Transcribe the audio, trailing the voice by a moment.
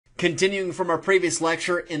Continuing from our previous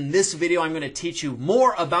lecture, in this video I'm going to teach you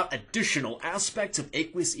more about additional aspects of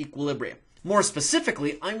aqueous equilibria. More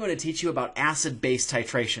specifically, I'm going to teach you about acid-base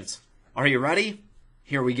titrations. Are you ready?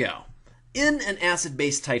 Here we go. In an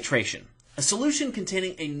acid-base titration, a solution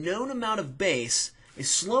containing a known amount of base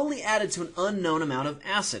is slowly added to an unknown amount of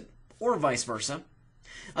acid, or vice versa.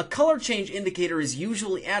 A color change indicator is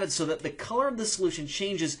usually added so that the color of the solution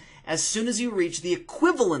changes as soon as you reach the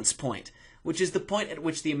equivalence point, which is the point at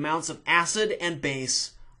which the amounts of acid and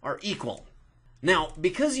base are equal. Now,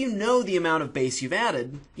 because you know the amount of base you've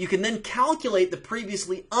added, you can then calculate the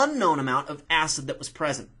previously unknown amount of acid that was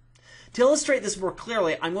present. To illustrate this more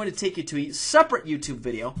clearly, I'm going to take you to a separate YouTube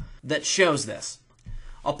video that shows this.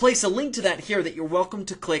 I'll place a link to that here that you're welcome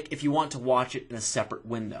to click if you want to watch it in a separate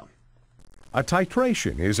window. A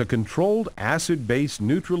titration is a controlled acid-base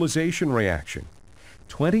neutralization reaction.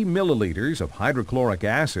 20 milliliters of hydrochloric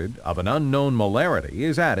acid of an unknown molarity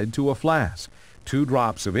is added to a flask. 2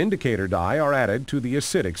 drops of indicator dye are added to the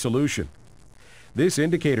acidic solution. This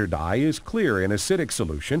indicator dye is clear in acidic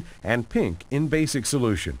solution and pink in basic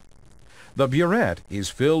solution. The burette is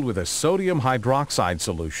filled with a sodium hydroxide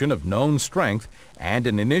solution of known strength and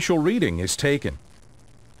an initial reading is taken.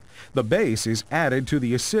 The base is added to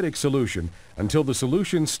the acidic solution until the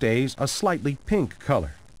solution stays a slightly pink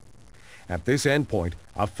color. At this endpoint,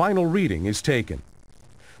 a final reading is taken.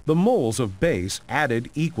 The moles of base added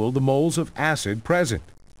equal the moles of acid present.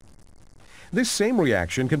 This same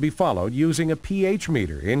reaction can be followed using a pH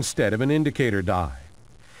meter instead of an indicator dye.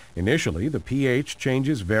 Initially, the pH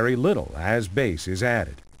changes very little as base is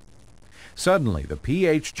added. Suddenly, the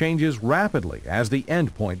pH changes rapidly as the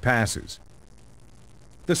endpoint passes.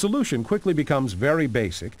 The solution quickly becomes very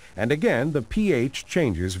basic, and again the pH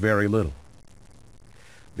changes very little.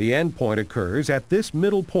 The endpoint occurs at this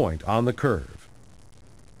middle point on the curve.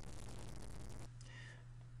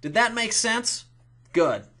 Did that make sense?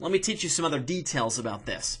 Good. Let me teach you some other details about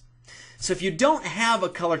this. So if you don't have a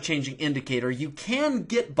color changing indicator, you can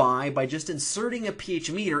get by just inserting a pH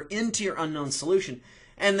meter into your unknown solution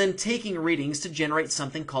and then taking readings to generate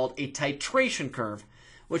something called a titration curve,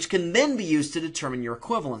 which can then be used to determine your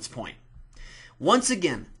equivalence point. Once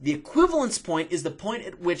again, the equivalence point is the point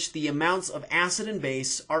at which the amounts of acid and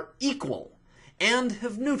base are equal and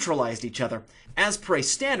have neutralized each other, as per a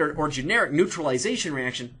standard or generic neutralization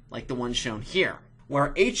reaction like the one shown here,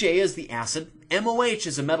 where HA is the acid, MOH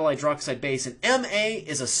is a metal hydroxide base, and MA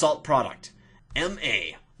is a salt product.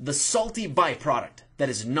 MA, the salty byproduct that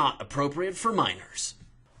is not appropriate for minors.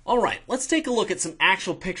 Alright, let's take a look at some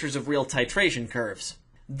actual pictures of real titration curves.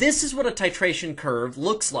 This is what a titration curve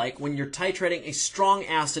looks like when you're titrating a strong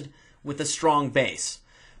acid with a strong base.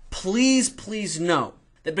 Please note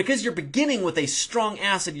that because you're beginning with a strong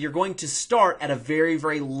acid, you're going to start at a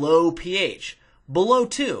very low pH, below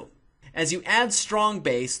 2. As you add strong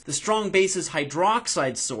base, the strong base's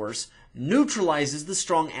hydroxide source neutralizes the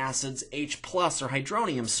strong acid's H+ or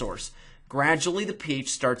hydronium source. Gradually the pH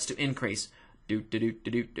starts to increase.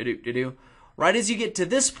 Right as you get to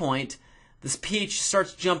this point, this pH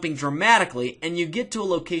starts jumping dramatically, and you get to a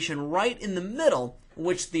location right in the middle in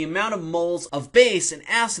which the amount of moles of base and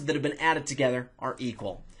acid that have been added together are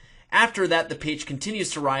equal. After that, the pH continues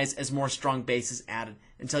to rise as more strong base is added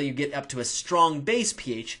until you get up to a strong base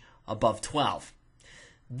pH above 12.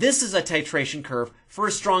 This is a titration curve for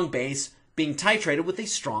a strong base being titrated with a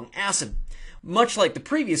strong acid, much like the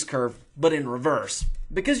previous curve, but in reverse.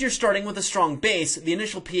 Because you're starting with a strong base, the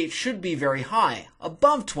initial pH should be very high,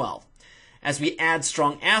 above 12. As we add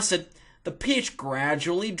strong acid, the pH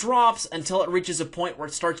gradually drops until it reaches a point where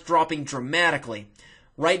it starts dropping dramatically.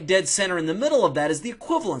 Right dead center in the middle of that is the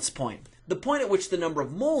equivalence point, the point at which the number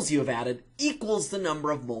of moles you have added equals the number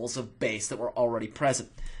of moles of base that were already present.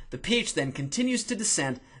 The pH then continues to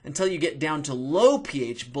descend until you get down to low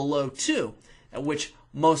pH below 2, at which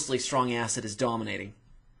mostly strong acid is dominating.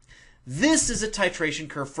 This is a titration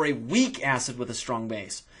curve for a weak acid with a strong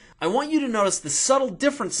base. I want you to notice the subtle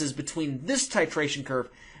differences between this titration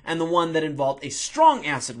curve and the one that involved a strong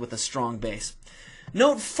acid with a strong base.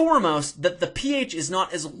 Note foremost that the pH is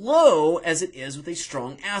not as low as it is with a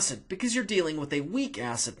strong acid, because you're dealing with a weak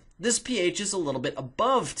acid. This pH is a little bit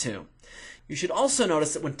above 2. You should also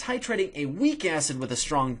notice that when titrating a weak acid with a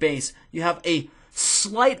strong base, you have a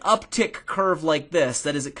slight uptick curve like this.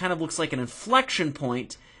 That is, it kind of looks like an inflection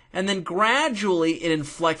point, and then gradually it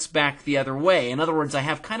inflects back the other way. In other words, I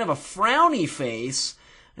have kind of a frowny face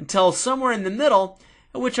until somewhere in the middle,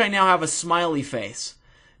 at which I now have a smiley face.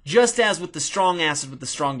 Just as with the strong acid with the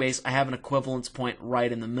strong base, I have an equivalence point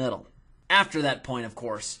right in the middle. After that point, of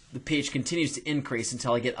course, the pH continues to increase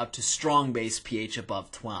until I get up to strong base pH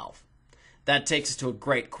above 12. That takes us to a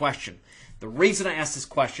great question. The reason I asked this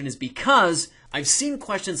question is because I've seen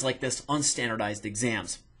questions like this on standardized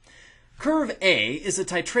exams. Curve A is a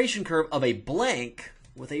titration curve of a blank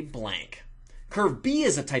with a blank. Curve B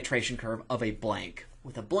is a titration curve of a blank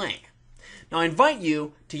with a blank. Now I invite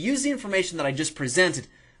you to use the information that I just presented,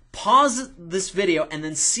 pause this video, and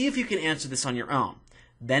then see if you can answer this on your own.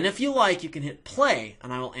 Then if you like, you can hit play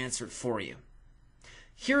and I will answer it for you.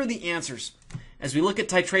 Here are the answers. As we look at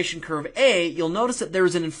titration curve A, you'll notice that there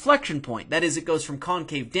is an inflection point. That is, it goes from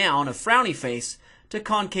concave down, a frowny face, to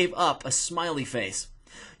concave up, a smiley face.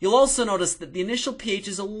 You'll also notice that the initial pH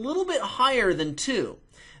is a little bit higher than 2.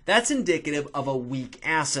 That's indicative of a weak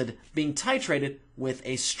acid being titrated with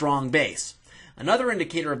a strong base. Another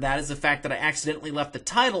indicator of that is the fact that I accidentally left the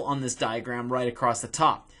title on this diagram right across the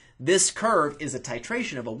top. This curve is a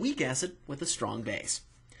titration of a weak acid with a strong base.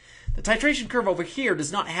 The titration curve over here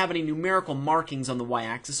does not have any numerical markings on the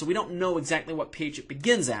y-axis, so we don't know exactly what pH it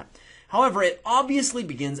begins at. However, it obviously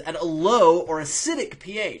begins at a low or acidic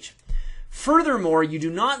pH. Furthermore, you do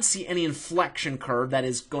not see any inflection curve, that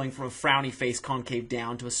is going from a frowny face concave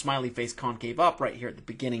down to a smiley face concave up right here at the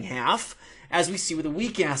beginning half, as we see with a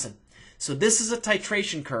weak acid. So this is a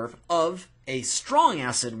titration curve of a strong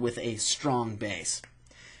acid with a strong base.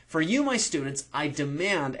 For you, my students, I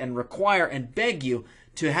demand and require and beg you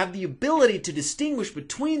to have the ability to distinguish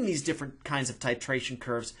between these different kinds of titration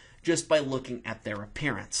curves just by looking at their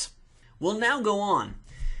appearance. We'll now go on.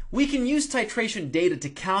 We can use titration data to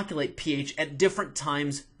calculate pH at different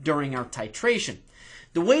times during our titration.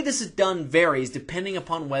 The way this is done varies depending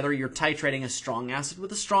upon whether you're titrating a strong acid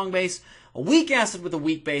with a strong base, a weak acid with a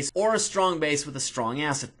weak base, or a strong base with a strong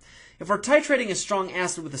acid. If we're titrating a strong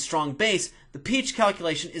acid with a strong base, the pH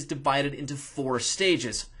calculation is divided into 4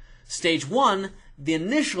 stages. Stage 1, the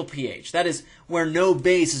initial pH, that is where no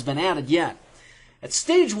base has been added yet. At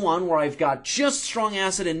stage 1, where I've got just strong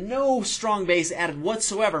acid and no strong base added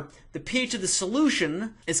whatsoever, the pH of the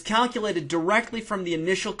solution is calculated directly from the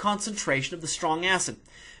initial concentration of the strong acid.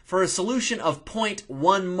 For a solution of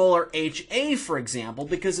 0.1 molar HA, for example,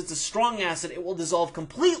 because it's a strong acid, it will dissolve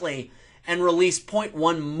completely and release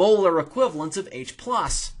 0.1 molar equivalents of H+.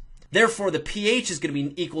 Therefore, the pH is going to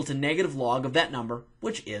be equal to negative log of that number,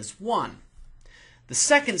 which is 1. The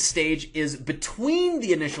second stage is between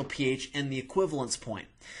the initial pH and the equivalence point.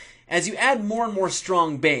 As you add more and more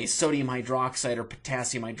strong base, sodium hydroxide or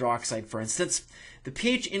potassium hydroxide for instance, the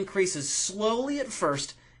pH increases slowly at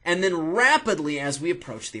first and then rapidly as we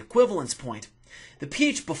approach the equivalence point. The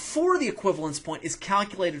pH before the equivalence point is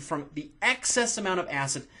calculated from the excess amount of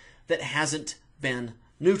acid that hasn't been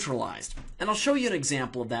neutralized. And I'll show you an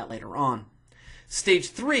example of that later on.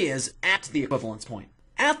 Stage 3 is at the equivalence point.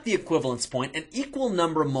 At the equivalence point, an equal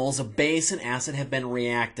number of moles of base and acid have been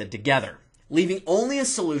reacted together, leaving only a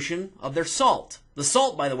solution of their salt. The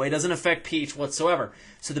salt, by the way, doesn't affect pH whatsoever,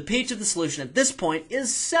 so the pH of the solution at this point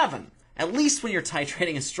is 7, at least when you're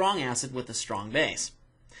titrating a strong acid with a strong base.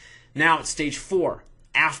 Now at stage 4,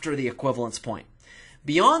 after the equivalence point.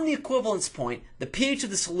 Beyond the equivalence point, the pH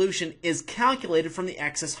of the solution is calculated from the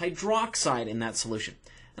excess hydroxide in that solution,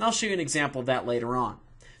 and I'll show you an example of that later on.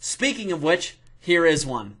 Speaking of which, here is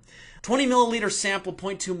one. 20 milliliter sample,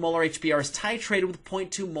 0.2 molar HBr is titrated with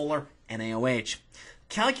 0.2 molar NaOH.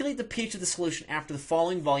 Calculate the pH of the solution after the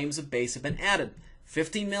following volumes of base have been added,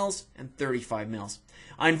 15 mils and 35 mils.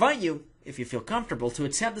 I invite you, if you feel comfortable, to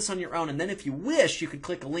attempt this on your own, and then if you wish, you could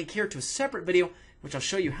click a link here to a separate video, which I'll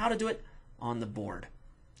show you how to do it on the board.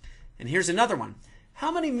 And here's another one.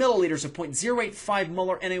 How many milliliters of 0.085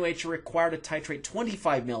 molar NaOH are required to titrate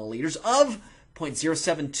 25 milliliters of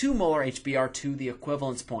 0.072 molar HBr to the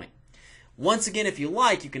equivalence point? Once again, if you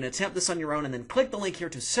like, you can attempt this on your own and then click the link here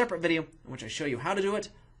to a separate video in which I show you how to do it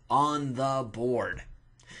on the board.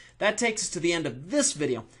 That takes us to the end of this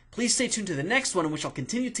video. Please stay tuned to the next one in which I'll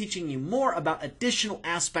continue teaching you more about additional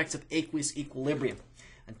aspects of aqueous equilibrium.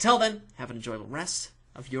 Until then, have an enjoyable rest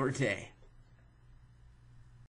of your day.